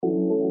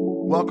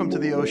Welcome to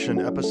the Ocean,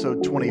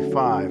 episode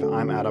 25.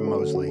 I'm Adam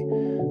Mosley.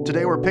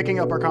 Today we're picking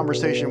up our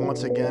conversation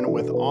once again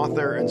with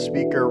author and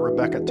speaker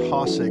Rebekah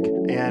Taussig.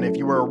 And if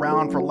you were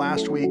around for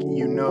last week,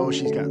 you know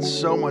she's got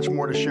so much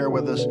more to share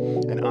with us,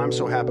 and I'm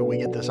so happy we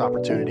get this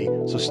opportunity.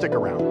 So stick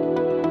around.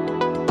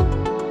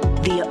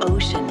 The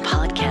Ocean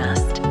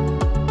Podcast.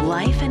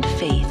 Life and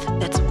faith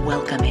that's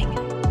welcoming,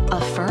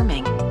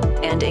 affirming,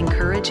 and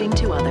encouraging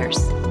to others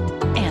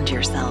and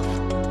yourself.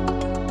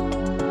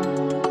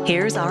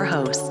 Here's our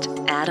host,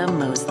 Adam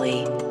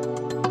Mosley.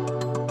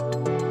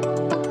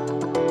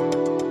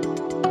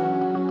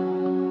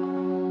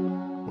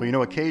 Well, you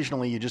know,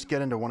 occasionally you just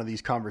get into one of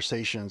these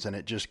conversations and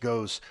it just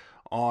goes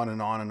on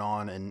and on and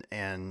on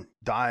and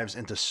dives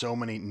into so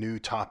many new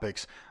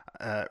topics.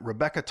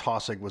 Rebekah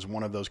Taussig was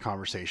one of those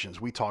conversations.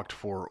 We talked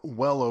for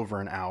well over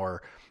an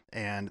hour,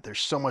 and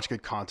there's so much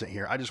good content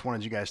here. I just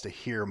wanted you guys to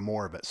hear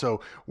more of it.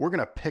 So we're going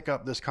to pick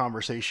up this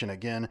conversation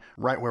again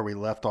right where we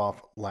left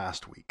off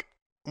last week.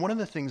 One of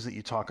the things that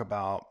you talk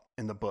about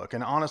in the book,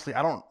 and honestly,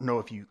 I don't know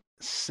if you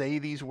say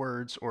these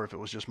words or if it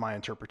was just my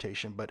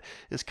interpretation, but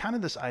it's kind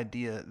of this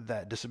idea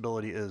that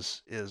disability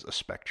is a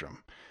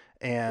spectrum.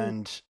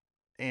 And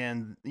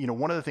you know,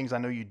 one of the things I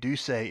know you do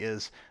say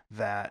is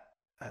that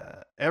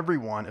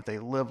everyone, if they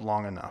live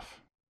long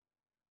enough,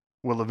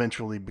 will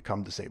eventually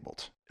become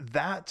disabled.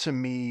 That to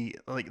me,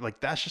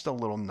 like that's just a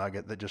little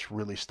nugget that just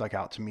really stuck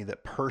out to me,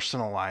 that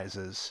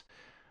personalizes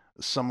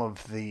some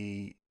of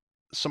the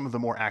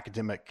more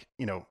academic,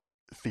 you know,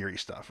 theory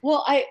stuff.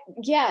 Well,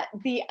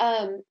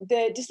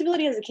 the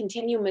disability as a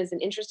continuum is an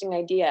interesting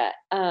idea.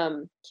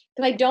 Because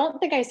I don't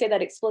think I say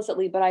that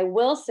explicitly, but I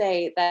will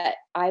say that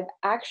I've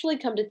actually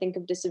come to think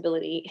of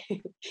disability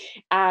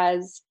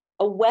as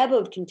a web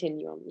of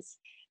continuums.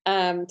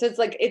 So it's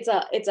like it's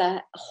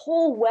a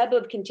whole web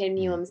of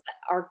continuums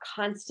that are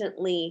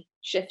constantly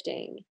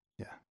shifting,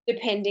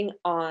 depending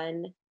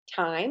on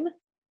time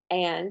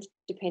and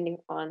depending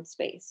on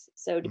space.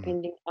 So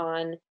depending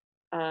on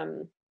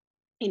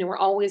we're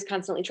always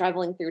constantly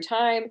traveling through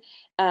time,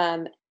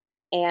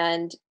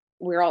 and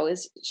we're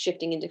always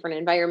shifting in different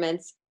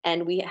environments.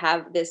 And we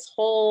have this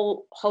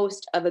whole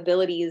host of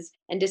abilities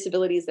and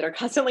disabilities that are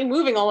constantly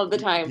moving all of the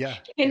time,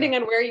 depending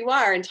on where you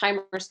are in time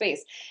or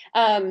space.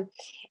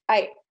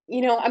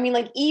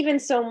 Even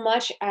so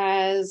much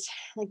as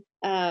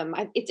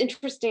it's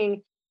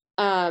interesting.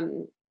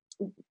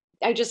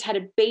 I just had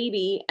a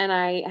baby, and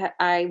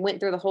I went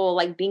through the whole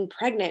being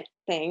pregnant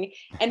thing,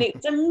 and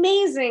it's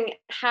amazing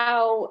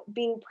how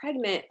being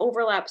pregnant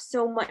overlaps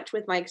so much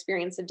with my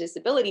experience of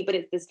disability, but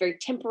it's this very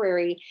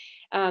temporary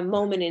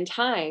moment in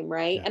time,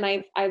 right? And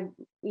I've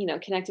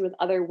connected with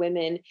other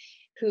women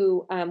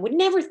who would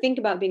never think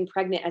about being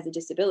pregnant as a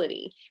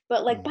disability,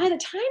 but by the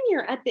time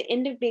you're at the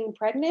end of being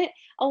pregnant,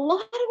 a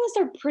lot of us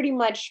are pretty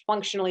much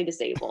functionally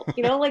disabled.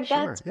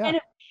 That's kind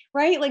of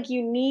right. Like,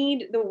 you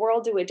need the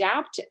world to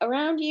adapt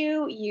around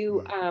you.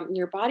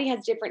 Your body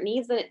has different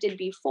needs than it did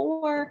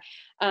before.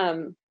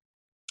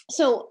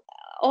 So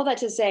all that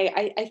to say,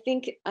 I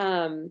think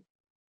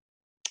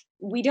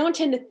we don't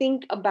tend to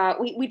think about,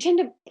 we tend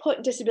to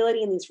put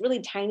disability in these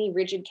really tiny,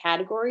 rigid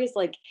categories.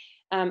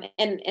 And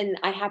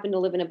I happen to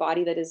live in a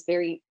body that is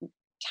very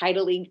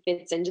tidily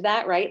fits into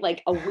that, right?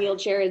 Like a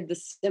wheelchair is the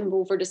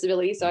symbol for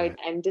disability. So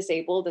I'm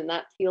disabled, and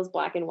that feels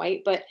black and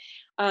white. But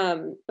I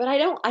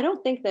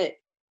don't think that,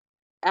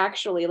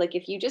 actually,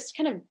 if you just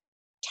kind of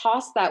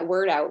toss that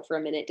word out for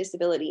a minute,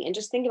 disability, and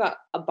just think about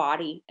a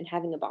body and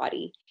having a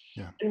body,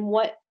 and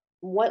what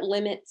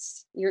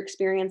limits your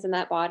experience in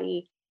that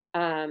body,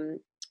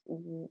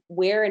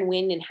 where and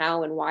when and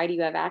how and why do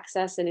you have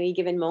access in any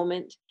given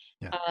moment.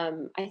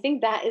 I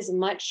think that is a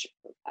much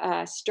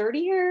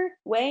sturdier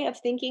way of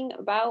thinking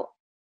about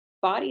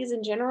bodies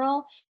in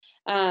general.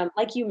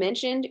 Like you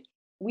mentioned,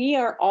 we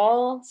are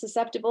all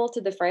susceptible to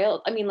the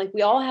frail. I mean,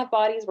 we all have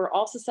bodies. We're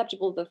all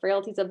susceptible to the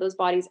frailties of those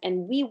bodies,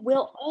 and we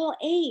will all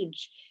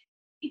age.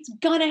 It's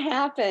gonna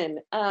happen.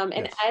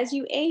 And as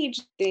you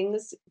age,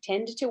 things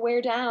tend to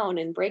wear down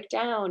and break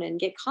down and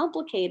get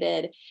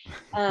complicated.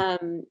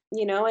 And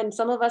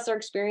some of us are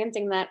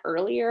experiencing that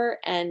earlier,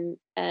 and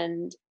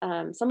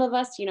some of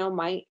us,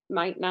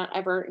 might not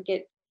ever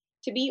get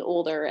to be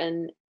older,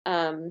 and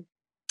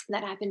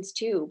that happens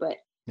too. But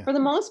for the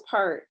most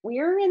part,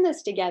 we're in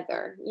this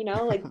together,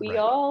 we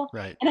all,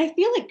 and I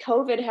feel like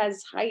COVID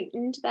has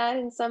heightened that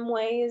in some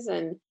ways.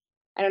 And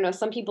I don't know,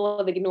 some people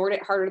have ignored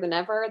it harder than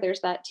ever.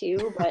 There's that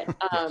too. But,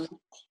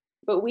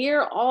 but we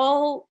are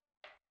all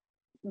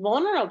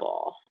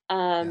vulnerable.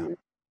 And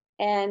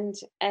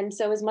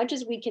so as much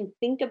as we can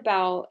think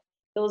about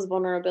those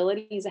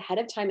vulnerabilities ahead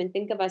of time and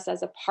think of us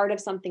as a part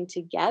of something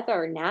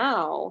together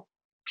now,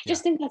 I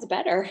just think that's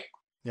better.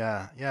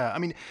 Yeah. I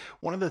mean,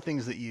 one of the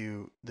things that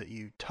you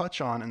touch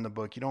on in the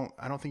book,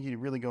 I don't think you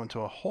really go into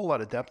a whole lot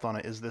of depth on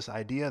it, is this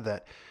idea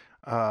that,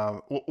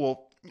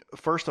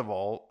 first of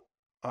all,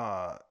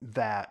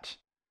 that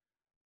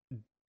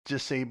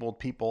disabled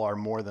people are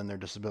more than their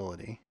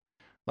disability.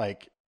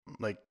 Like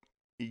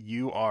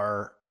you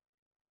are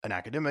an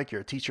academic,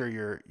 you're a teacher,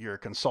 you're a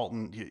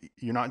consultant.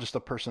 You're not just a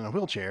person in a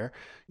wheelchair.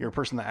 You're a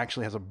person that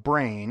actually has a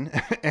brain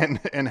and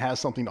has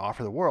something to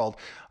offer the world.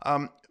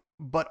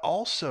 But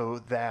also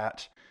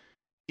that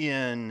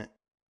in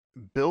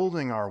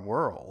building our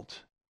world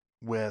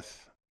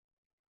with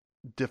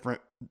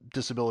different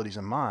disabilities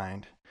in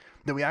mind,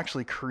 that we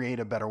actually create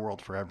a better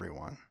world for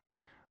everyone.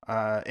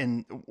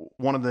 And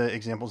one of the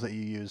examples that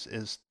you use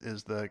is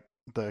the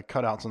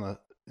cutouts on the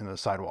in the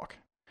sidewalk.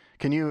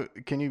 Can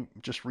you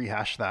just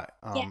rehash that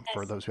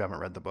for Yes. those who haven't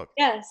read the book?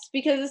 Yes,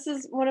 because this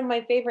is one of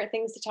my favorite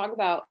things to talk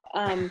about.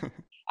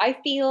 I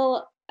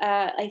feel,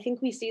 I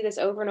think we see this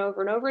over and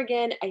over and over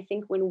again. I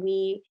think when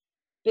we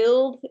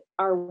build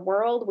our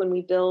world, when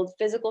we build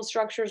physical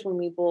structures, when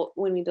we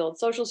build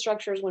social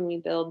structures, when we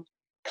build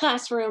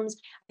classrooms,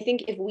 I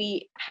think if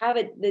we have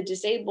the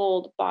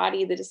disabled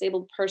body, the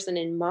disabled person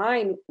in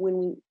mind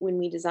when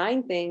we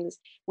design things,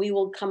 we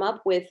will come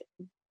up with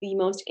the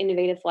most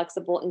innovative,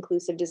 flexible,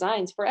 inclusive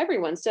designs for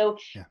everyone. So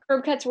Yeah.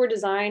 curb cuts were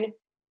designed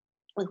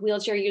with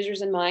wheelchair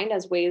users in mind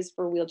as ways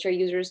for wheelchair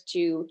users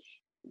to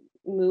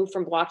move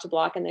from block to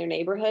block in their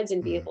neighborhoods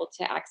and be Mm-hmm. able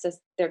to access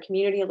their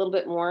community a little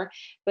bit more.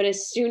 But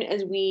as soon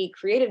as we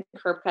created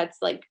curb cuts,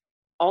 like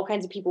all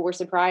kinds of people were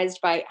surprised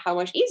by how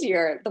much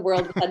easier the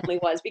world suddenly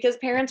was because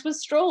parents with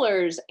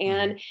strollers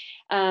Mm-hmm.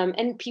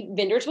 and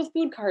vendors with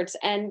food carts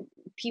and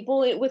people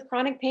with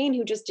chronic pain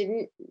who just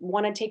didn't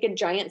want to take a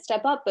giant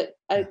step up, but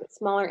a Yeah.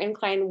 smaller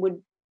incline would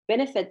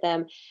benefit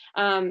them.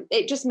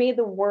 It just made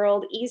the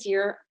world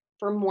easier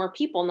for more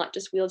people, not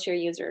just wheelchair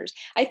users.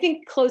 I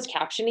think closed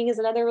captioning is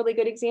another really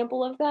good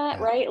example of that,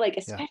 Yeah. right? Like,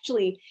 Yeah.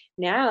 especially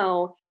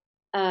now,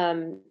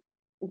 um,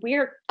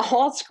 we're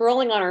all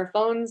scrolling on our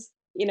phones,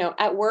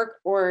 at work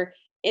or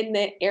in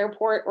the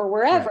airport or Right.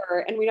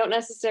 wherever, and we don't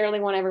necessarily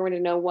want everyone to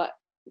know what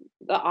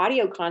the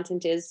audio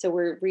content is. So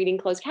we're reading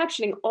closed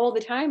captioning all the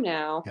time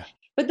now. Yeah.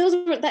 But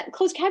that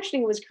closed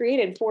captioning was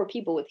created for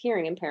people with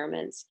hearing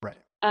impairments. Right.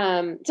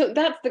 So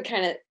that's the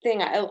kind of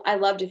thing I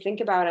love to think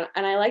about,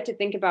 and I like to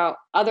think about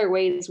other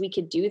ways we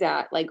could do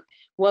that. Like,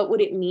 what would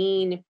it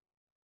mean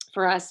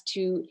for us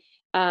to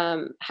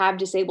have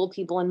disabled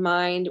people in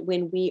mind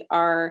when we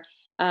are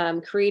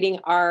creating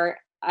our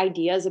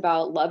ideas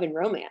about love and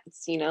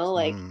romance?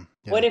 Like,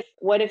 Yeah.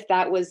 what if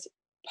that was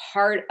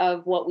part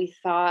of what we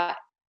thought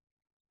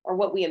or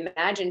what we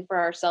imagined for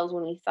ourselves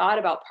when we thought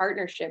about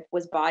partnership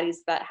was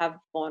bodies that have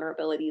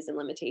vulnerabilities and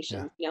Yeah.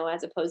 limitations,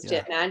 as opposed to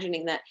Yeah.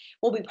 imagining that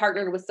we'll be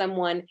partnered with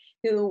someone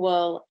who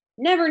will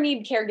never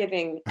need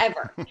caregiving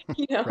ever.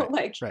 Right.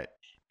 Like, Right.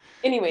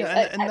 Yeah. anyways,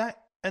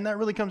 And that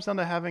really comes down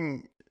to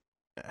having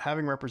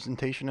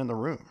representation in the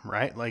room,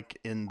 right? Like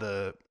in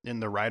the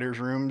writers'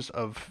 rooms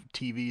of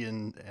TV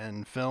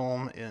and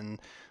film, in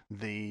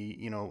the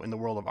in the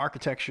world of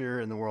architecture,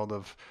 in the world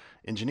of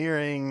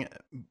engineering,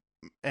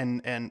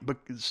 and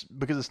because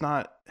it's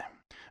not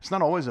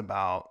always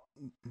about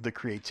the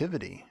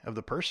creativity of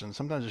the person.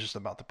 Sometimes it's just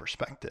about the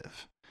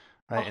perspective,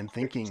 right? And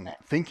 100%.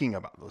 thinking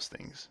about those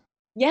things.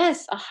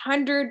 Yes,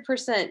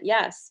 100%.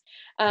 Yes.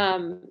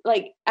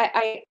 Like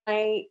I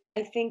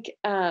think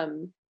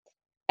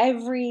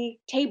every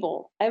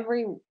table,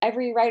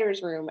 every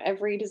writer's room,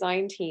 every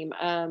design team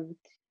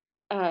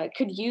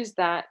could use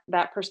that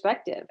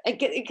perspective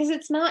because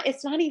it's not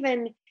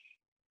even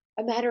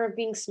a matter of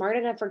being smart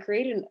enough or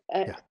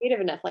Yeah. creative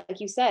enough.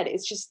 Like you said,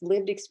 it's just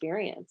lived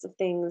experience of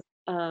things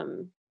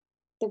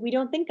that we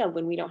don't think of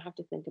when we don't have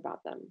to think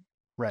about them.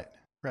 Right.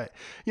 Right.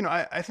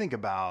 I think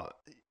about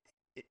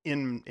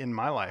in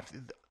my life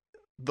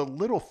the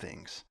little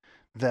things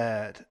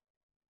that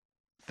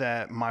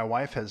my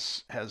wife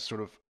has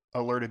sort of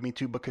alerted me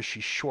to because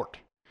she's short,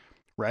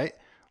 right?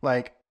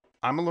 Like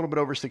I'm a little bit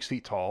over 6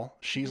 feet tall.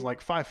 She's Mhm,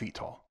 like 5 feet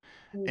tall.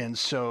 mhm, And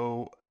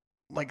so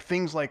like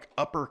things like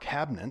upper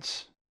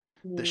cabinets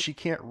that mhm. she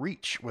can't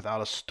reach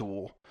without a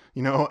stool,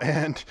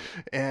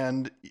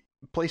 and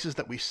places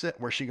that we sit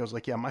where she goes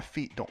like, yeah, my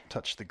feet don't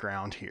touch the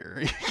ground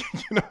here.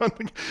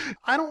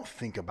 I don't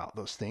think about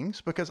those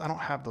things because I don't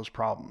have those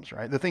problems,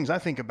 right? The things I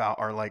think about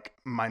are like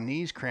my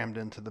knees crammed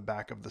into the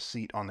back of the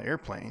seat on the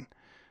airplane,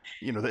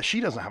 that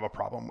she doesn't have a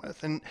problem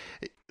with. And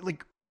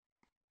like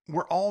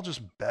we're all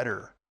just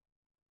better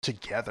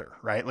together,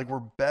 right? Like we're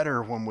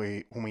better when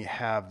we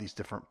have these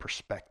different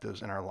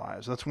perspectives in our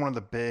lives. That's one of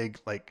the big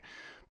like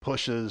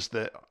pushes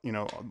that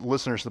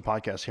listeners to the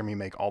podcast hear me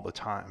make all the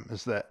time,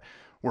 is that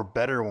we're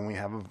better when we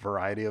have a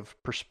variety of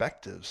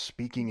perspectives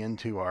speaking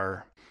into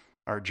our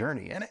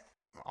journey. And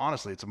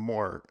honestly, it's a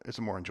more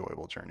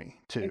enjoyable journey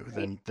too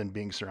Agreed. than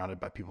being surrounded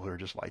by people who are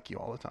just like you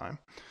all the time.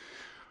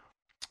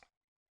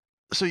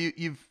 So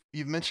you've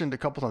mentioned a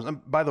couple times.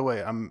 By the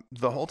way, I'm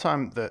the whole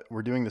time that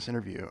we're doing this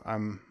interview,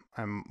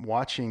 I'm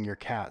watching your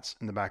cats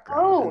in the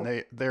background, and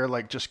Oh, they're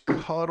like just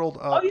cuddled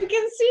oh, up. you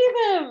can see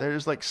them. They're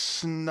just like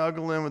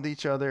snuggling with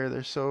each other.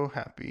 They're so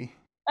happy.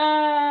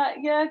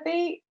 Yeah,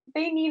 they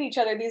need each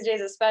other these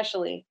days,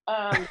 especially.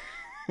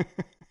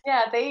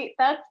 Yeah,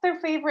 that's their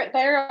favorite.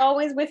 They're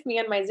always with me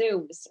on my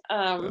Zooms.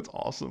 That's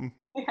awesome.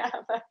 Yeah,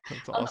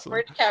 That's on the awesome.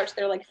 bridge couch,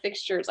 they're like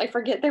fixtures. I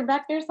forget they're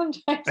back there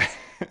sometimes.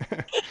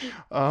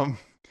 um,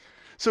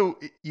 So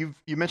you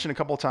mentioned a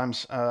couple of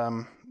times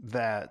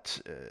that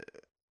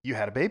you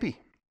had a baby.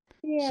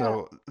 Yeah.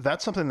 So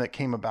that's something that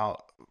came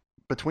about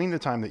between the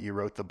time that you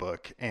wrote the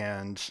book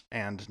and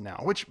now.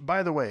 Which,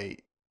 by the way,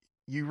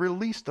 you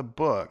released the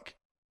book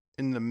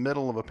in the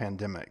middle of a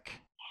pandemic,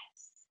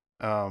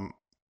 um,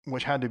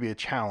 which had to be a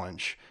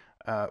challenge,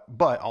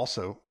 but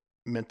also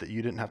meant that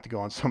you didn't have to go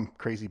on some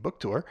crazy book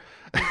tour.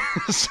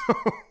 So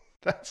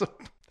that's a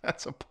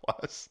that's a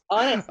plus.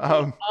 Honestly,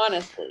 Um,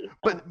 honestly.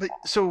 but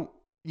so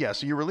yeah,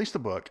 so you released the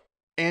book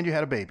and you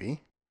had a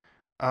baby.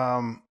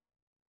 Um,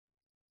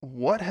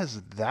 what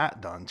has that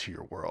done to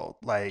your world?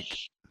 Like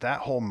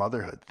that whole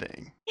motherhood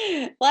thing.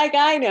 Like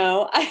I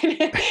know.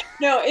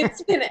 No,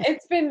 it's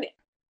been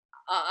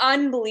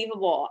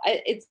unbelievable.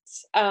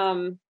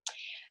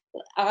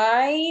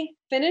 I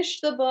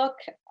finished the book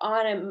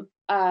on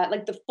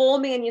like the full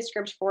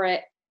manuscript for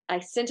it. I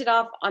sent it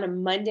off on a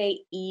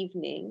Monday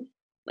evening,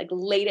 like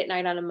late at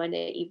night on a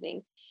Monday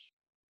evening.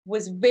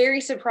 Was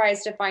very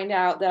surprised to find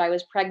out that I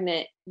was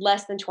pregnant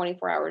less than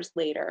 24 hours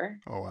later.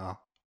 Oh wow.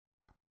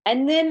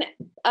 And then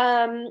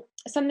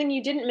something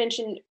you didn't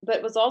mention,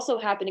 but was also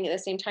happening at the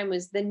same time,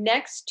 was the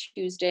next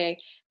Tuesday,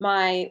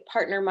 my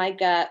partner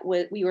Micah,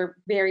 we were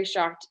very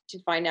shocked to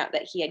find out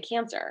that he had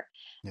cancer.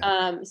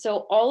 Yeah.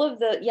 So all of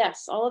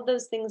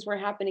those things were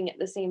happening at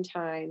the same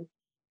time.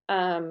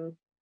 Um,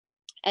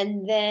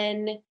 and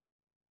then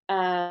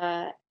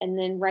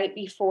right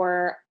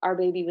before our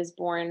baby was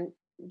born,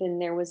 then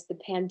there was the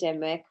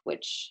pandemic,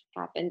 which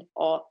happened,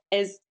 all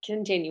is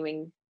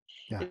continuing,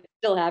 Yeah. it's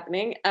still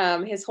happening.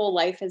 His whole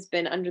life has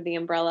been under the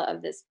umbrella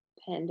of this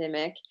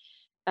pandemic.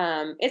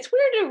 It's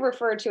weird to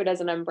refer to it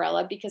as an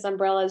umbrella because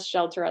umbrellas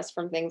shelter us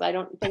from things. I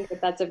don't think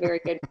that that's a very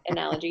good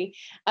analogy.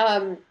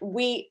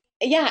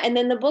 Yeah, and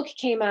then the book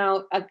came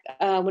out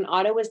when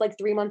Otto was like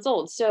 3 months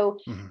old. So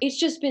Hmm. it's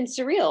just been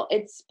surreal.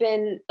 It's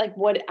been like,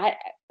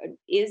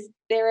 is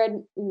there a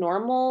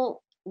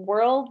normal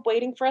world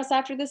waiting for us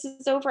after this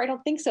is over? I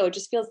don't think so. It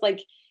just feels like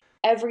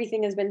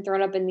everything has been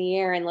thrown up in the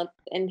air,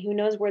 and who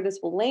knows where this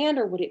will land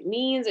or what it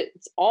means.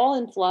 It's all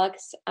in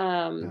flux.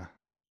 Yeah.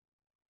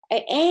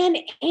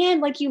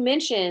 And like you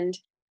mentioned,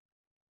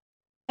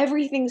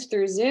 everything's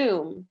through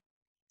Zoom.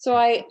 So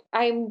Yeah.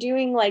 I'm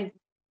doing like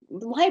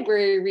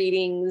library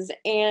readings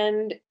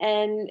and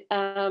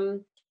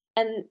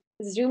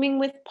zooming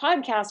with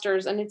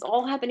podcasters, and it's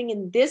all happening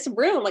in this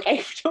room. Like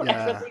I don't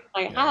ever Yeah. leave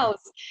my Yeah.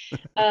 house.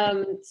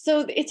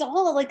 So it's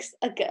all like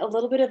a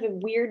little bit of a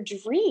weird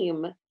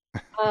dream.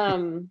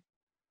 Um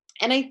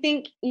and I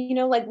think,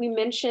 like we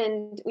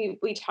mentioned,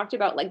 we talked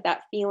about like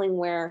that feeling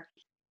where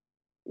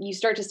you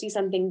start to see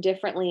something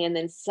differently, and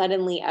then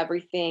suddenly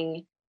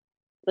everything,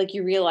 like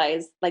you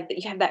realize like that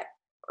you have that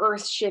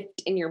earth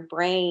shift in your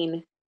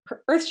brain.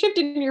 Earth shift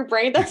in your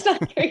brain, that's not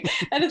very,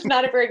 and it's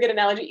not a very good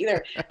analogy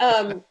either.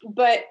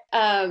 But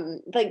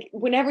like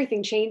when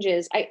everything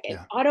changes,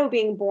 Yeah. Otto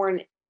being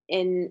born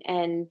in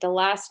and the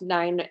last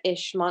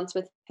 9-ish months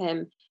with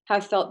him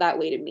have felt that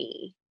way to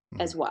me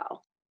Mhm. as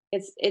well.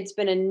 It's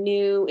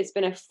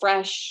been a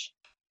fresh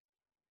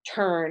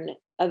turn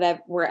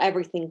where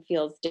everything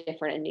feels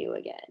different and new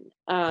again.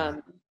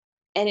 Yeah.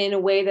 And in a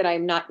way that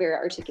I'm not very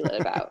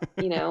articulate about,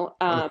 Well,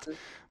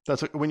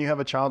 that's when you have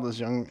a child as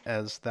young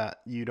as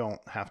that, you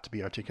don't have to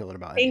be articulate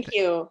about Thank anything.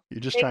 you.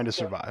 You're just Thank trying to you.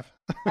 survive.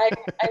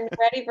 I'm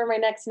ready for my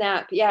next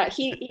nap. Yeah,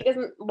 he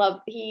doesn't love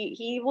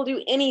he will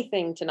do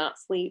anything to not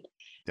sleep.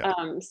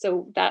 Yeah.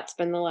 So that's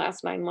been the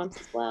last 9 months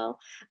as well.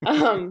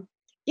 Um,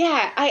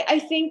 yeah, I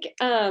think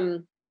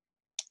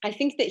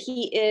that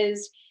he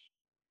is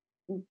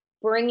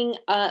bringing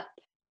up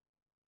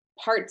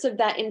parts of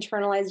that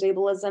internalized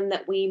ableism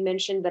that we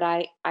mentioned that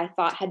I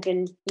thought had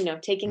been,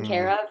 taken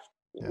care Mm, of.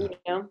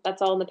 yeah.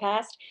 That's all in the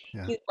past.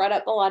 Yeah. He's brought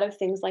up a lot of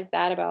things like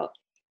that about,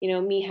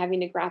 me having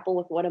to grapple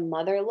with what a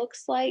mother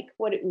looks like,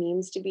 what it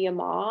means to be a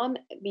mom,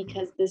 Mm,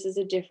 because this is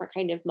a different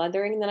kind of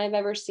mothering than I've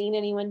ever seen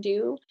anyone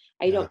do.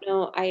 I yeah. don't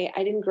know. I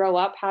didn't grow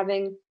up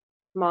having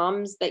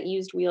moms that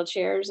used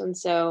wheelchairs, and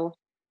so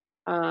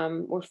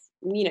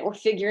we're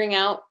figuring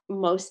out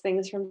most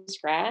things from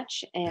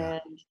scratch, Yeah.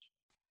 and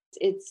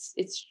it's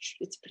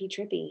pretty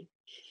trippy.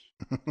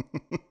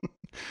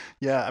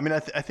 Yeah. I mean, I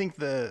think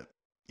the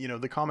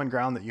common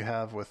ground that you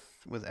have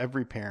with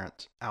every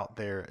parent out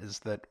there is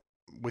that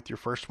with your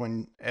first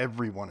one,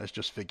 everyone is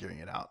just figuring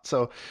it out.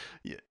 So,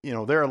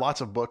 there are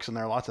lots of books and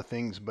there are lots of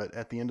things, but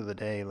at the end of the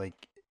day,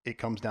 like it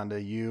comes down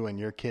to you and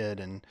your kid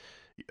and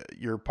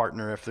your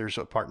partner, if there's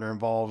a partner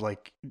involved,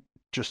 like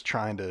just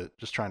trying to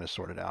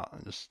sort it out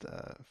and just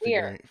We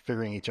are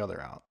figuring each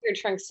other out. we're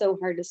trying so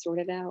hard to sort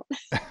it out.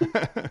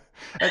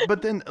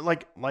 But then,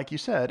 like you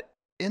said,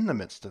 in the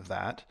midst of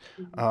that,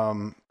 Mhm.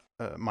 um,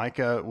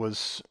 Micah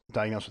was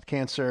diagnosed with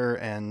cancer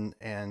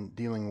and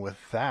dealing with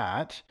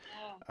that.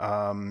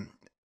 Yeah. Um,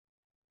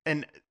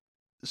 and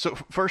so,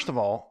 first of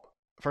all,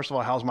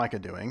 how's Micah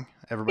doing?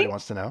 Everybody Thank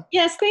wants to know.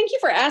 Yes, thank you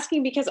for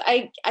asking, because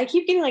I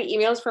keep getting, like,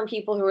 emails from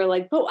people who are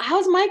like, "But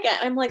how's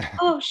Micah?" I'm like,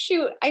 "Oh,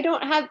 shoot, I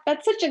don't have."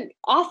 That's such an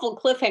awful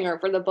cliffhanger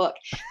for the book.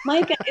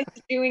 Micah is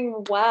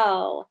doing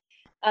well.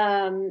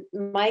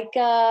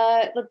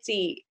 Micah, let's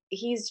see,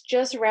 he's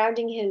just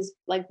rounding his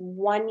like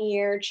 1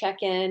 year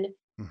check-in.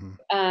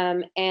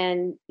 Hmm.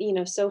 And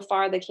so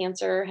far the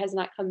cancer has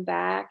not come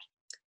back.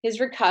 His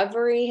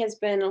recovery has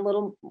been a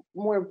little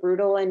more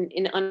brutal and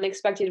in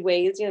unexpected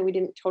ways. We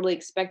didn't totally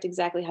expect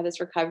exactly how this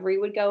recovery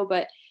would go,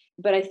 but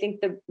I think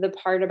the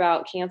part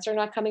about cancer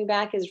not coming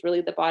back is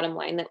really the bottom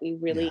line that we Yeah.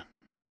 really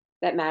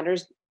that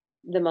matters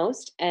the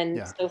most. And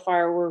Yeah. so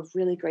far we're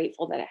really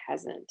grateful that it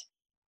hasn't.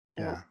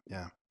 Uh, Yeah.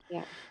 Yeah.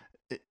 yeah.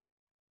 It,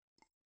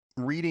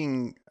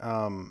 reading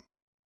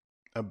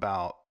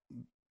about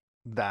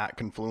that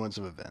confluence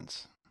of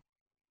events,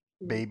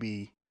 Mhm.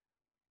 baby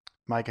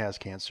Mike has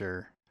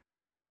cancer.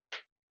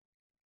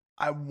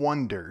 I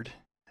wondered,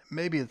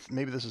 maybe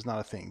this is not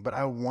a thing, but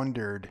I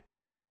wondered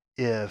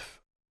if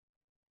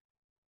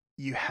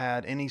you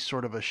had any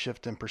sort of a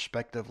shift in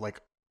perspective, like,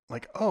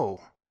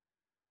 oh,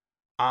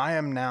 I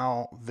am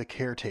now the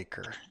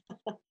caretaker,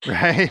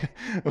 right?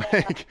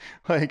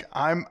 like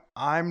I'm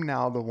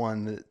now the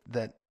one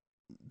that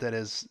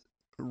is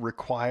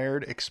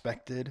required,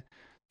 expected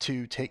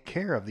to take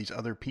care of these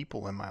other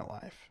people in my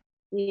life.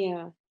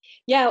 Yeah.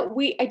 Yeah,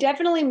 I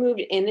definitely moved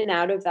in and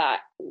out of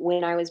that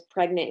when I was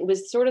pregnant. It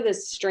was sort of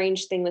this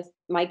strange thing with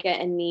Micah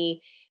and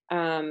me.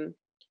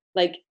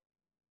 Like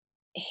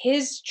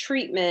his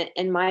treatment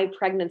and my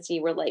pregnancy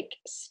were like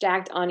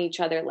stacked on each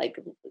other like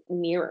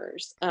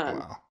mirrors.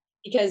 Wow.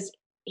 Because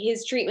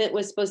his treatment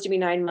was supposed to be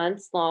 9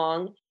 months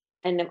long,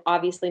 and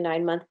obviously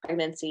 9-month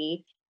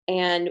pregnancy.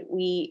 And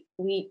we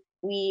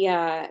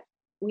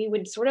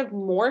would sort of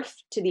morph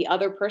to the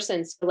other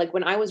person. So like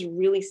when I was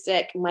really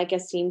sick, Micah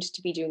seemed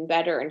to be doing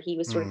better and he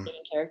was sort of Mm,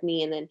 taking care of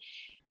me.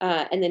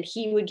 And then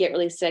he would get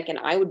really sick and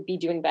I would be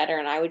doing better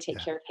and I would take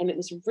yeah. care of him. It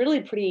was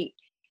really pretty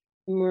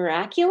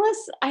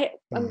miraculous. I'm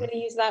Mm. going to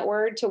use that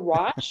word to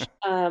watch.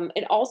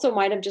 It also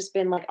might have just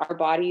been like our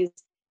bodies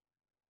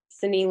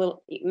sending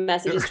little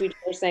messages to each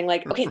other saying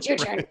like, okay, it's your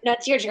turn. Right. No,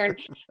 it's your turn.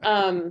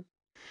 Um,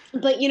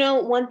 but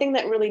one thing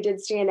that really did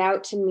stand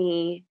out to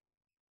me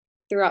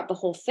throughout the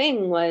whole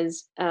thing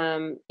was,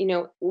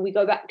 we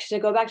go back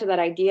to that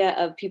idea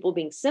of people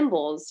being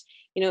symbols.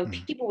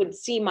 Mm, People would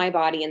see my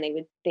body and they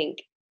would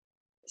think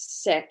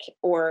sick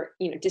or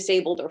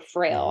disabled or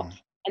frail, mhm,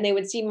 and they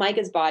would see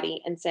Micah's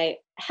body and say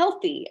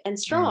healthy and mm.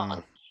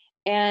 strong.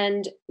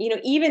 And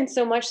even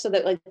so much so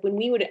that like when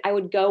I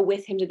would go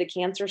with him to the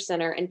cancer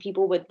center and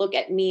people would look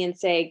at me and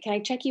say, can I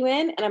check you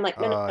in? And I'm like,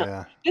 no, no, Oh no,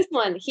 yeah. this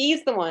one,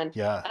 he's the one.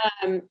 Yeah.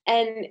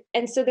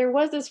 And so there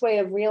was this way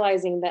of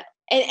realizing that.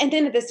 And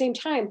then at the same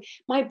time,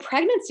 my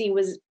pregnancy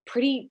was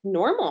pretty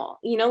normal,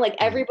 like Mm,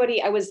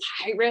 everybody, I was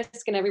high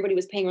risk and everybody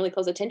was paying really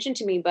close attention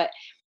to me, but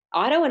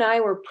Otto and I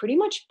were pretty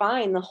much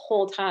fine the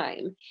whole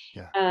time,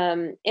 yeah.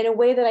 in a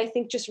way that I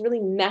think just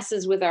really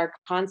messes with our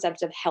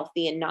concept of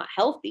healthy and not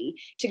healthy.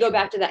 To go Sure.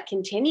 back to that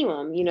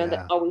continuum, that's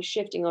Yeah. always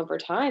shifting over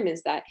time,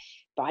 is that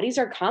bodies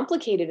are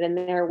complicated and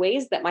there are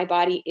ways that my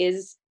body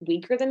is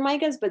weaker than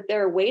Micah's, but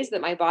there are ways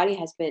that my body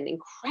has been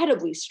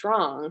incredibly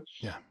strong.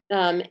 Yeah.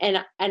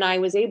 And I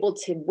was able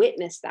to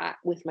witness that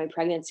with my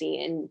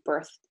pregnancy and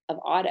birth of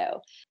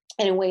Otto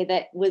in a way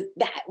that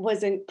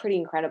wasn't pretty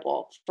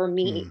incredible for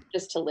me Mm,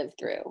 just to live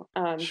through,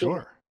 given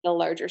sure. the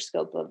larger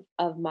scope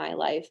of my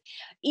life.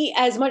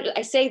 As much as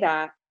I say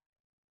that,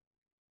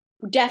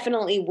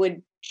 definitely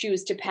would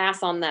choose to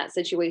pass on that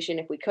situation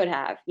if we could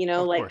have,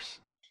 Of like, course.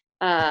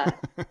 uh,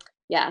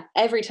 yeah,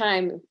 every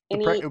time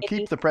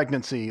Keep the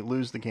pregnancy,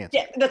 lose the yeah,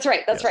 cancer. that's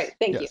right. Yes.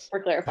 Thank you Yes.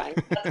 for clarifying.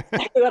 That's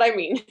exactly what I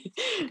mean.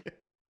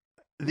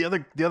 The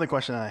other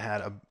question I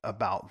had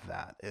about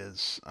that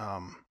is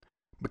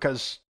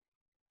because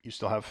you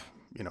still have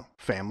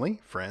family,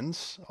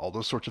 friends, all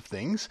those sorts of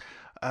things.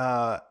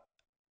 Uh,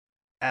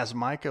 as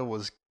Micah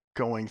was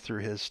going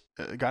through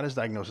got his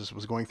diagnosis,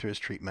 was going through his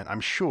treatment,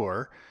 I'm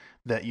sure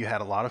that you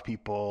had a lot of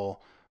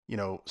people,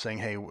 saying,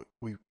 "Hey,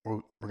 we're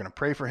going to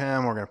pray for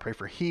him. We're going to pray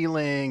for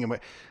healing." And Mhm.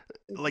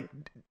 like,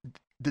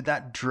 did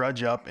that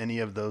drudge up any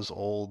of those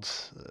old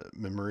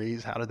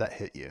memories? How did that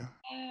hit you?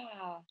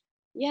 Yeah.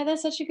 Yeah,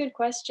 that's such a good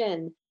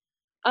question.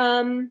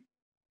 Um,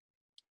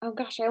 oh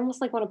gosh, I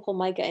almost like want to pull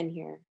Micah in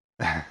here.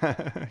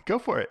 Go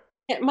for it.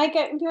 Yeah,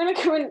 Micah, do you want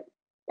to come and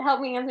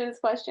help me answer this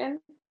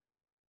question?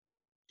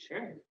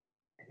 Sure.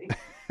 I think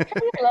Come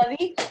here,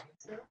 Lovey.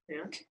 so.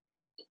 Yeah.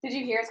 Did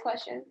you hear his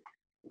question?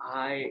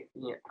 I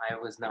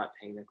was not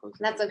paying the close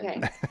That's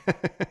attention.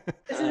 okay.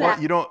 This is What,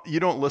 Ash. you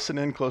don't listen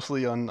in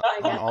closely on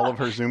Micah. all of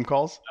her Zoom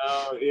calls?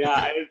 Oh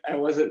yeah, I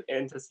wasn't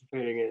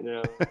anticipating it.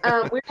 No.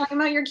 We're talking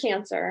about your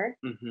cancer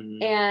Hmm.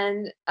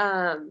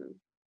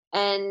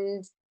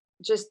 and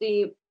just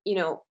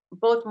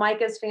both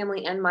Micah's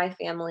family and my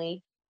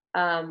family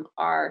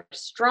are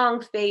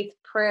strong faith,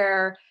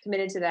 prayer,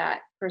 committed to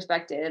that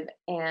perspective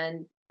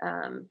and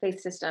faith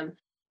system.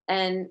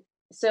 And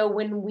so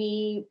when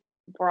we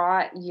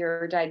brought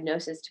your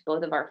diagnosis to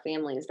both of our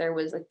families, there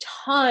was a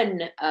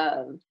ton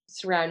of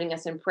surrounding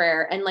us in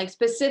prayer, and like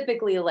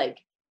specifically like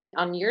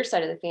on your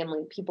side of the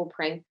family, people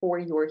praying for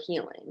your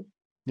healing.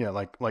 Yeah,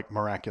 like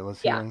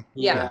miraculous Yeah, healing.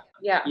 yeah, Yeah.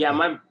 yeah. Yeah.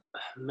 Yeah.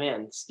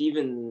 man,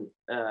 Stephen,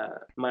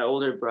 my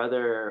older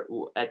brother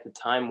at the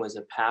time was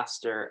a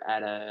pastor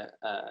at a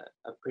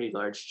pretty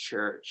large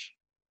church,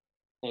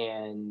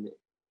 and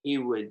he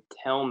would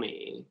tell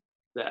me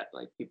that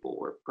like people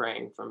were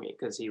praying for me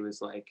because he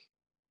was like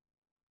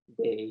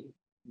they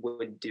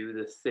would do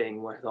the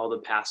thing with all the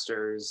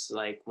pastors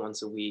like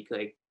once a week,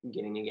 like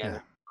getting Yeah.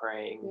 together,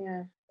 praying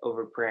Yeah.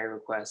 over prayer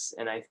requests.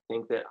 And I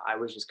think that I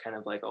was just kind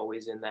of like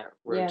always in that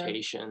Yeah.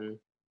 rotation.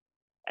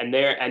 And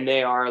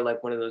they are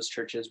like one of those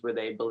churches where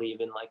they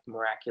believe in like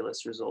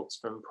miraculous results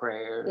from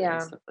prayer Yeah.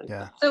 and stuff like Yeah.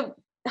 that. So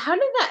how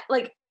did that,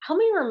 like, help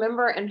me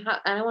remember, and how,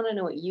 I want to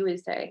know what you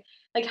would say.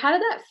 Like, how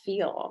did that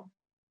feel?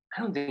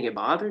 I don't think it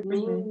bothered me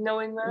Mhm.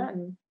 knowing that.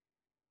 Mhm.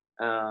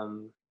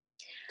 Um,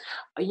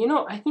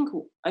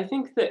 I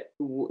think that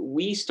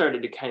we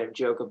started to kind of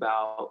joke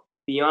about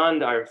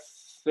beyond our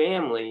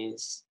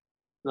families,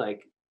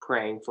 like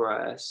praying for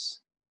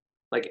us,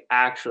 like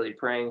actually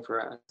praying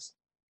for us,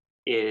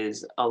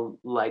 is a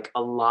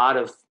lot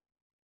of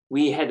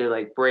we had to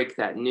like break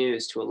that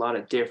news to a lot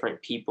of different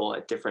people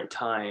at different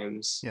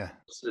times Yeah.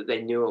 so that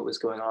they knew what was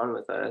going on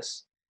with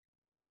us.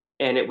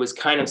 And it was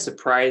kind of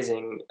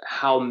surprising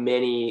how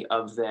many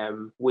of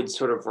them would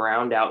sort of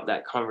round out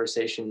that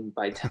conversation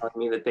by telling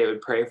me that they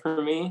would pray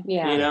for me,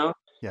 Yeah. you know,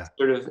 Yeah.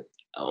 sort of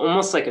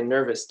almost like a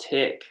nervous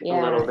tick a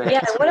little bit.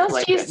 Yeah. Sort What of else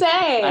like do you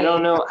say? I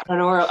don't know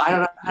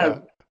how Yeah.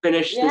 to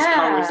finish this Yeah.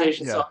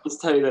 conversation, so Yeah. I'll just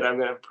tell you that I'm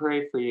going to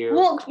pray for you.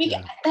 Well,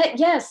 Yeah.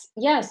 yes,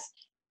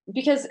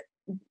 because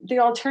the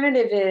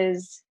alternative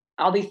is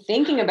I'll be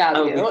thinking about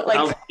I'll you. be, Like,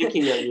 I'll be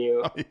thinking of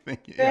you. I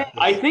think, yeah.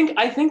 I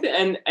think that,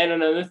 and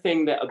another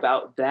thing that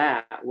about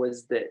that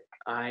was that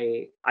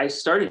I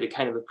started to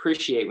kind of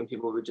appreciate when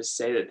people would just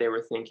say that they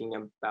were thinking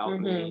about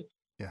me,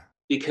 Yeah.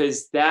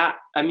 because that,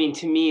 I mean,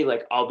 to me,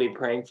 like, I'll be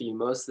praying for you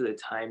most of the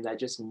time. That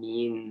just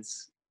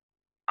means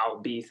I'll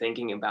be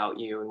thinking about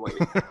you and what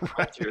you're going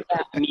Right. through.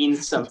 Like, it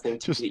means something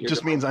to me that you're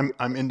Just going means through.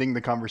 I'm ending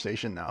the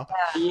conversation now.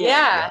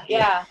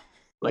 yeah.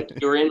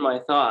 Like, you're in my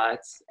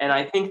thoughts, and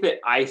I think that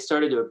I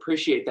started to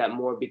appreciate that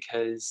more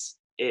because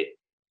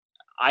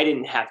I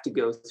didn't have to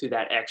go through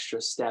that extra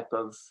step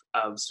of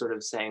sort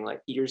of saying like,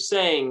 you're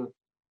saying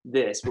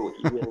this, but what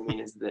you really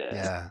mean is this.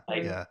 Yeah.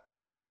 Like, Yeah.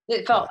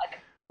 It felt like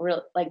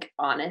real, like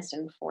honest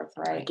and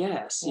forthright. I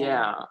guess,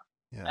 Yeah.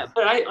 Yeah.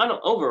 But I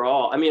don't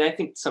overall. I mean, I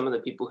think some of the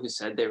people who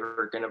said they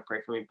were going to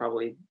pray for me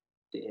probably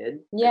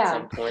did at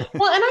some point.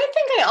 Well, and I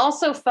think I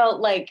also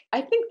felt like,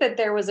 I think that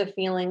there was a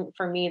feeling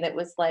for me that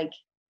was like,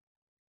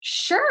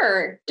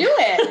 sure, do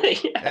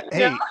it. Yeah,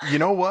 Hey, you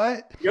know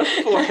what? go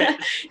for it.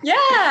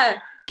 Yeah.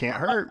 Can't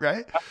hurt,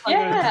 right?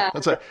 Yeah.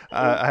 That's a.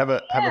 I have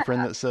a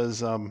friend that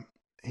says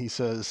he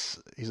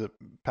says he's a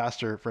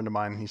pastor friend of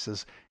mine. He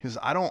says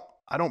I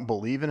don't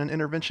believe in an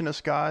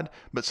interventionist God,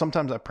 but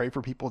sometimes I pray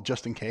for people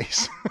just in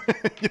case.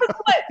 You know?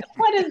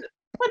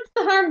 What's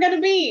the harm going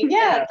to be?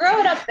 Yeah, throw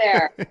it up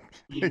there.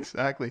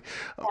 Exactly.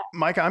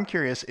 Micah, I'm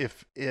curious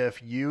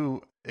if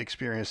you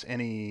experience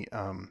any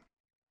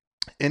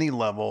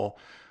level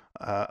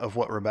of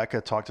what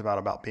Rebekah talked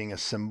about being a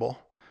symbol,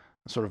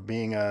 sort of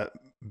being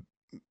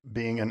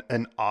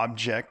an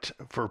object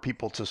for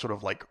people to sort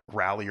of like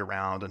rally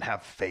around and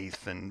have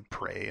faith and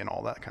pray and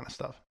all that kind of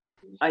stuff.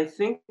 I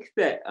think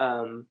that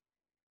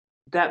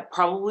that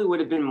probably would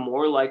have been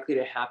more likely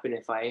to happen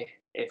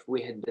if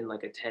we had been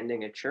like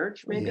attending a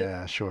church, maybe.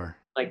 Yeah, sure.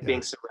 Like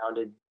being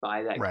surrounded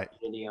by that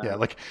community. Yeah,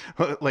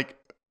 like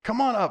come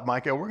on up,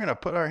 Micah. We're gonna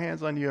put our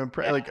hands on you and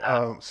pray. Like,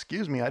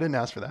 excuse me, I didn't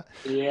ask for that.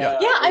 Yeah.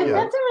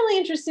 That's a really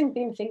interesting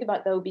thing to think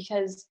about, though,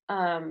 because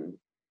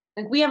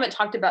like, we haven't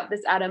talked about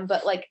this, Adam,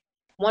 but like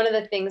one of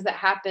the things that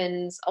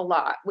happens a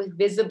lot with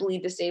visibly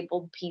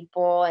disabled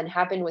people, and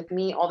happened with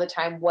me all the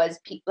time, was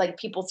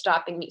people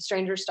stopping me,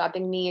 strangers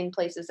stopping me in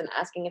places and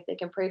asking if they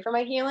can pray for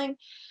my healing.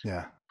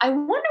 Yeah. I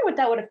wonder what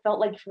that would have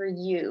felt like for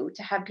you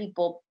to have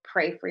people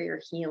pray for your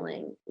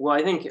healing. Well,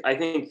 I think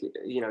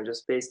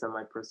just based on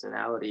my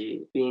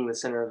personality, being the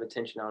center of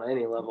attention on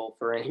any level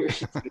for any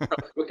reason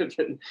would have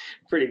been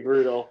pretty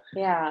brutal.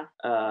 Yeah.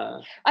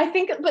 I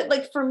think, but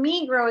like for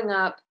me growing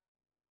up,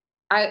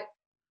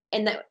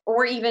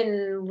 or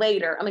even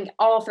later, I mean,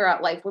 all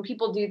throughout life, when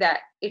people do that,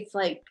 it's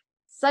like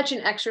such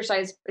an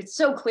exercise. It's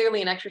so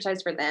clearly an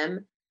exercise for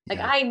them. Like,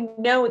 I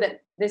know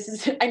that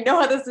I know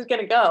how this is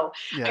going to go.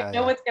 I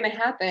know what's going to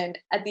happen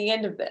at the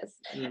end of this.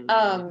 And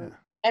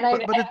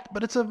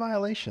but it's a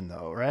violation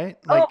though, right?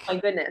 Like, oh my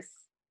goodness.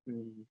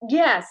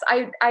 Yes,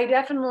 I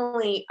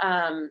definitely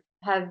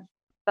have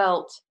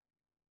felt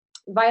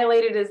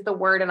violated is the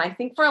word. And I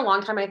think for a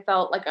long time, I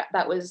felt like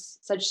that was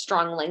such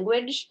strong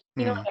language.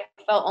 You know, like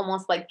I felt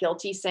almost like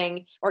guilty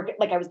saying, or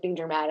like I was being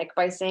dramatic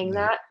by saying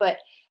that. But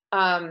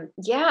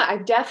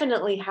I've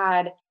definitely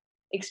had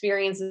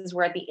experiences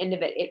where at the end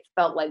of it, it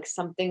felt like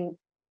something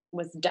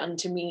was done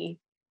to me.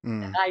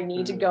 I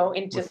need to go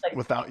into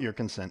without your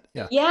consent.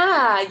 Like,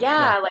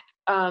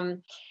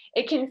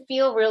 it can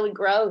feel really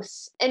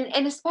gross.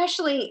 And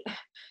especially,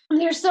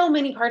 there's so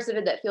many parts of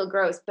it that feel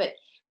gross, but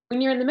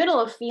when you're in the middle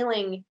of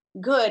feeling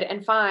good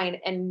and fine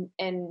and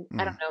I don't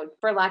Mm, know,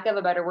 for lack of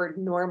a better word,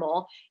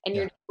 normal, and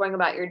you're yeah. just going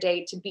about your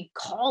day, to be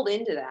called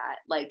into that,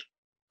 like,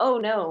 oh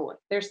no,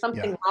 there's Yeah.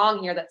 something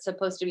wrong here that's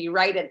supposed to be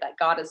righted, that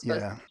God is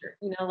supposed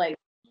Yeah. to, like,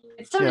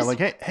 it's so Yeah. just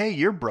Like, hey,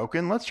 you're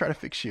broken. Let's try to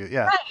fix you.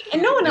 Yeah. right.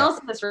 And no one Yeah. else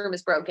in this room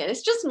is broken.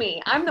 It's just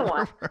me. I'm the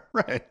one.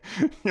 Right.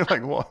 You're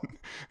like, well,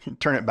 you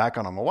turn it back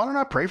on them. Well, why don't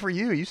I pray for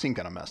you? You seem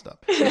kind of messed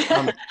up.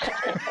 Um,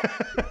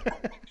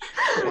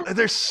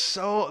 there's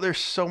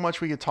so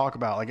much we could talk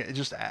about. Like, it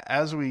just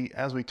as we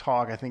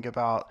talk, I think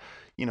about,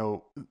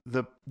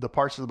 the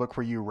parts of the book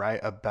where you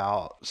write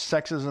about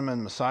sexism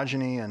and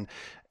misogyny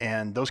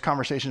and those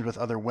conversations with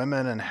other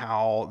women and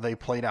how they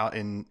played out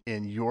in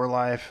your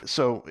life.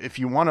 So if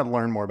you want to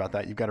learn more about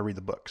that, you've got to read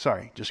the book.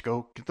 Sorry, just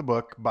go get the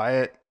book, buy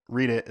it,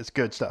 read it. It's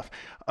good stuff.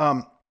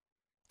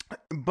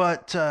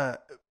 But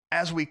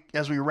as we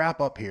wrap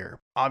up here,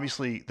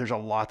 obviously there's a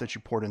lot that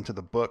you poured into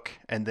the book,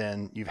 and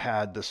then you've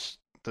had this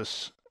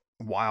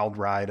wild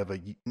ride of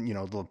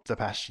the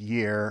past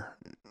year,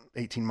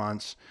 18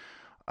 months.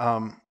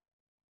 Um,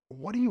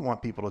 what do you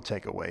want people to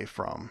take away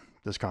from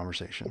this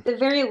conversation? At the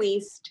very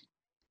least,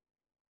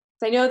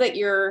 'cause I know that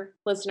your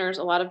listeners,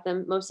 a lot of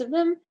them, most of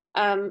them,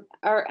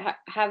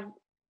 have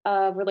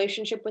a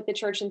relationship with the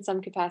church in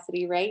some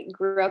capacity, right?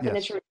 Grew up in the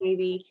Yes, church,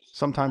 maybe.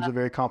 sometimes a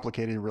very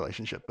complicated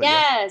relationship, but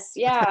yes. Yes,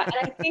 yeah, and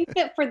I think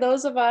that for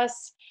those of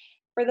us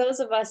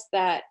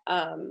that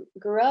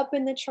grew up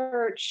in the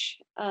church,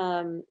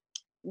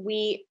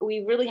 we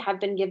really have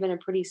been given a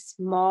pretty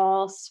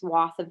small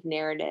swath of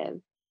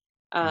narrative,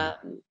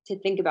 Mm, to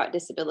think about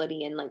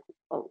disability and, like,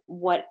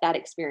 what that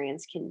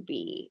experience can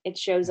be. It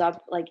shows yeah,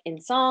 up, like,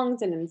 in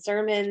songs and in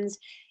sermons,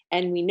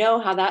 and we know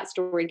how that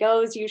story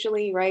goes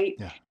usually, right?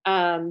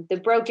 yeah, The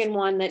broken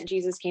one that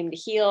Jesus came to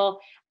heal.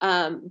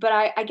 But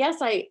I guess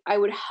I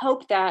would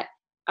hope that,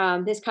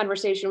 this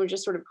conversation would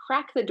just sort of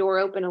crack the door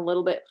open a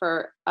little bit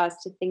for us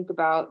to think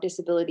about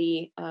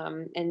disability,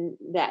 and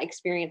that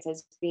experience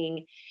as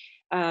being,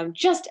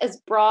 just as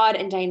broad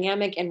and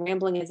dynamic and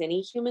rambling as any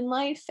human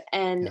life,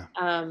 yeah.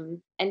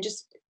 and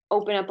just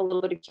open up a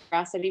little bit of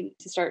curiosity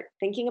to start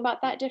thinking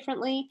about that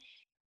differently.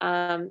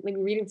 Maybe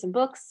reading some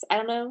books, I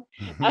don't know.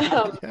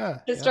 um, Yeah,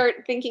 to yeah. start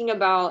thinking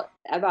about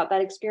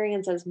that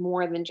experience as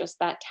more than just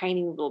that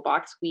tiny little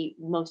box we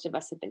most of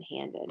us have been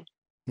handed.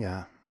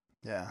 Yeah,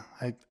 yeah.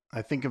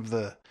 I think of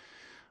the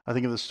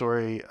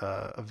story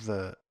of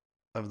the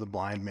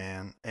blind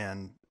man,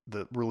 and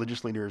the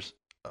religious leaders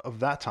of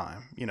that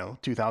time,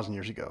 2,000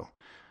 years ago,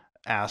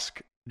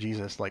 ask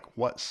Jesus, like,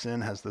 what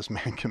sin has this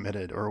man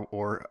committed,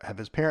 or have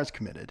his parents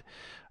committed?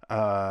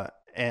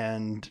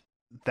 And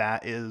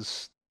that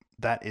is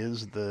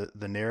the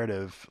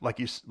narrative, like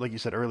you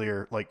said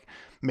earlier, like,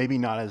 maybe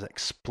not as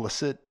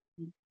explicit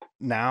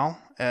now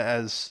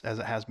as it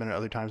has been at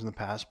other times in the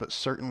past, but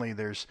certainly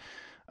there's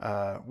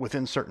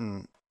within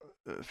certain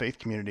faith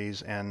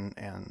communities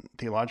and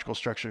theological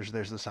structures,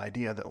 there's this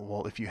idea that,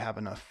 well, if you have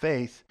enough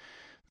faith,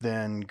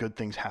 then good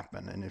things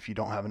happen, and if you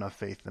don't have enough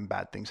faith, then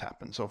bad things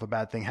happen. So if a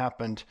bad thing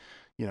happened,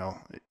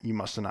 you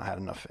must have not had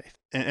enough faith.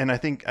 And I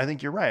think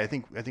you're right. I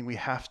think we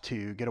have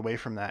to get away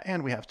from that,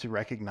 and we have to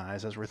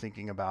recognize, as we're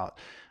thinking about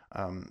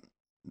um,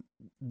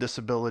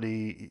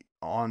 disability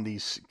on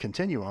these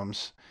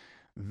continuums,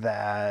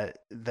 that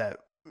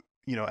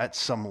at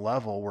some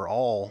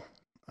level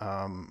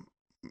um,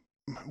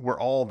 we're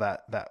all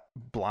that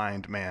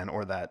blind man,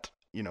 or that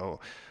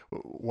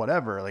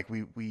whatever. Like,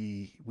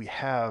 we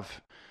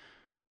have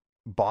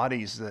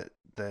bodies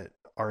that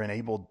are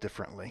enabled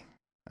differently,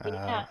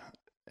 Yeah.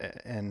 uh,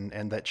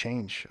 and that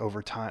change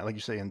over time, like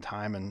you say, in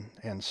time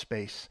and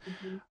space.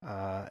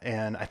 Mhm.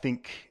 And I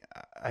think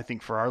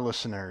for our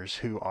listeners,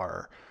 who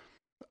are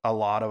a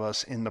lot of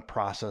us in the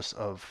process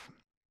of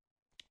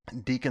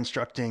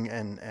deconstructing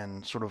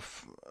and sort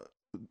of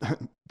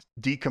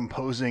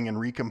decomposing and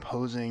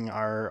recomposing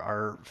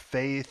our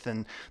faith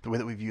and the way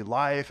that we view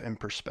life and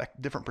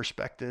different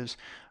perspectives,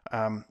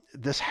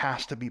 this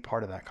has to be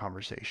part of that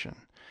conversation.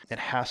 It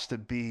has to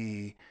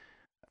be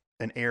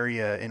an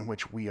area in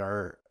which we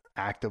are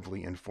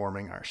actively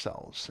informing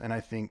ourselves. And I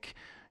think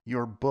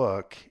your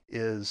book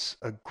is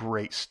a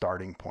great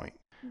starting point.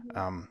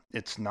 Mhm.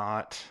 It's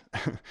not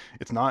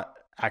it's not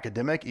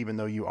academic, even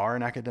though you are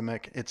an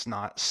academic. It's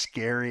not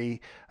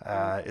scary.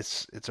 Right.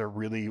 It's a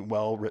really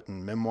well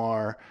written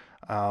memoir,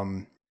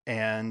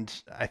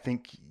 and I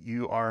think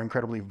you are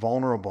incredibly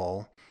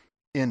vulnerable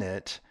in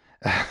it.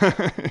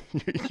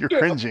 You're True.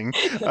 cringing.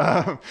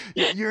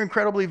 You're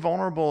incredibly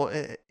vulnerable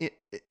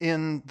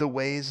in the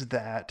ways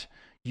that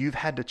you've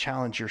had to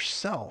challenge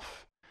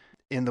yourself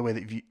in the way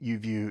that you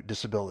view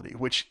disability,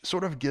 which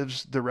sort of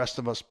gives the rest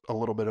of us a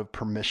little bit of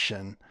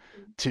permission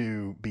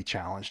to be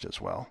challenged as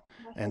well,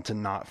 I and hope. to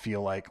not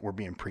feel like we're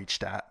being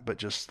preached at, but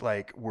just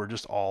like we're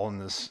just all on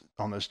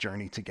this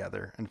journey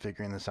together and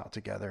figuring this out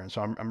together. And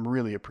so I'm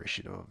really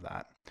appreciative of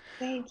that.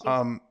 Thank you so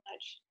Um,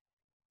 much.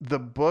 the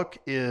book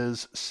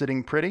is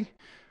Sitting Pretty.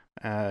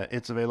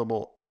 It's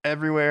available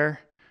everywhere.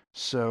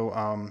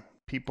 So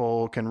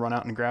people can run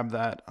out and grab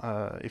that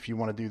if you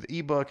want to do the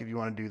ebook, if you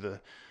want to do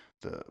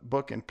the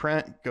book in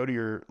print, go to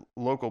your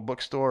local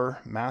bookstore,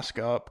 mask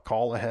up,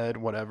 call ahead,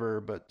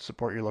 whatever, but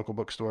support your local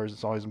bookstores.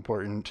 It's always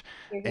important.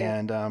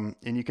 And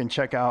you can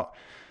check out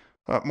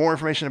more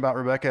information about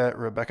Rebekah at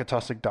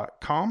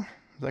RebekahTaussig.com. Is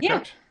that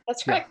correct?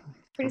 That's correct.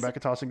 Yeah.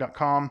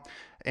 RebekahTaussig.com.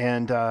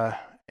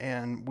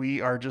 And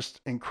we are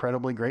just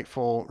incredibly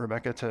grateful,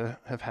 Rebekah, to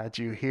have had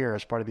you here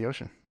as part of The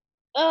Ocean.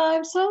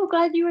 I'm so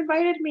glad you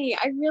invited me.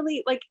 I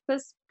really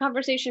this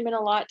conversation meant a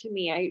lot to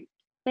me. I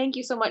thank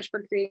you so much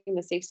for creating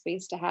the safe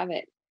space to have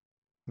it.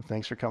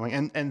 Thanks for coming.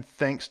 And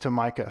thanks to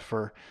Micah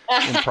for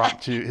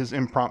his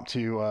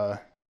impromptu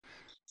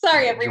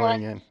sorry,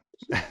 everyone. Joining in.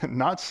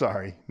 Not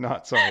sorry.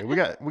 We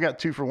got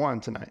 2 for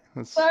 1 tonight.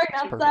 Sorry.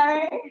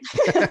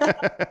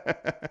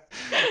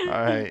 All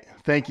right.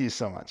 Thank you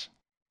so much.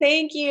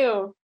 Thank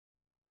you.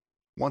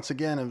 Once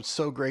again, it was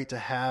so great to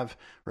have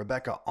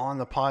Rebekah on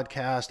the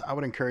podcast. I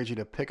would encourage you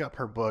to pick up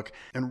her book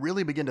and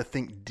really begin to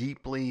think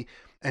deeply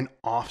and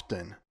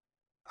often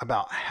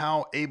about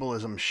how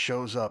ableism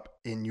shows up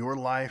in your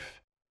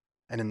life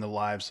and in the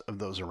lives of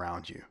those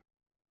around you.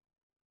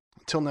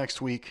 Until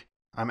next week,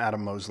 I'm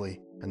Adam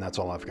Mosley, and that's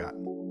all I've got.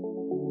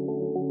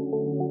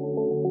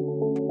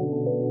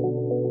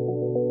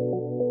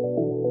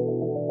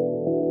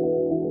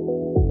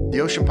 The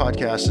Ocean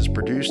Podcast is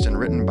produced and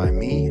written by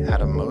me,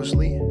 Adam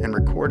Mosley, and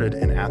recorded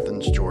in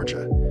Athens,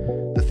 Georgia.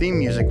 The theme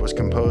music was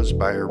composed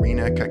by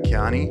Irina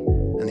Kakiani,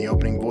 and the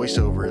opening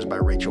voiceover is by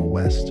Rachel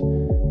West.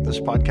 This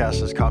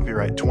podcast is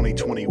copyright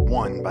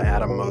 2021 by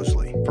Adam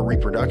Mosley. For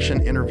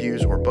reproduction,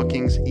 interviews, or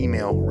bookings,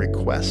 email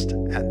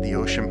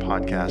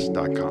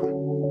request@theoceanpodcast.com.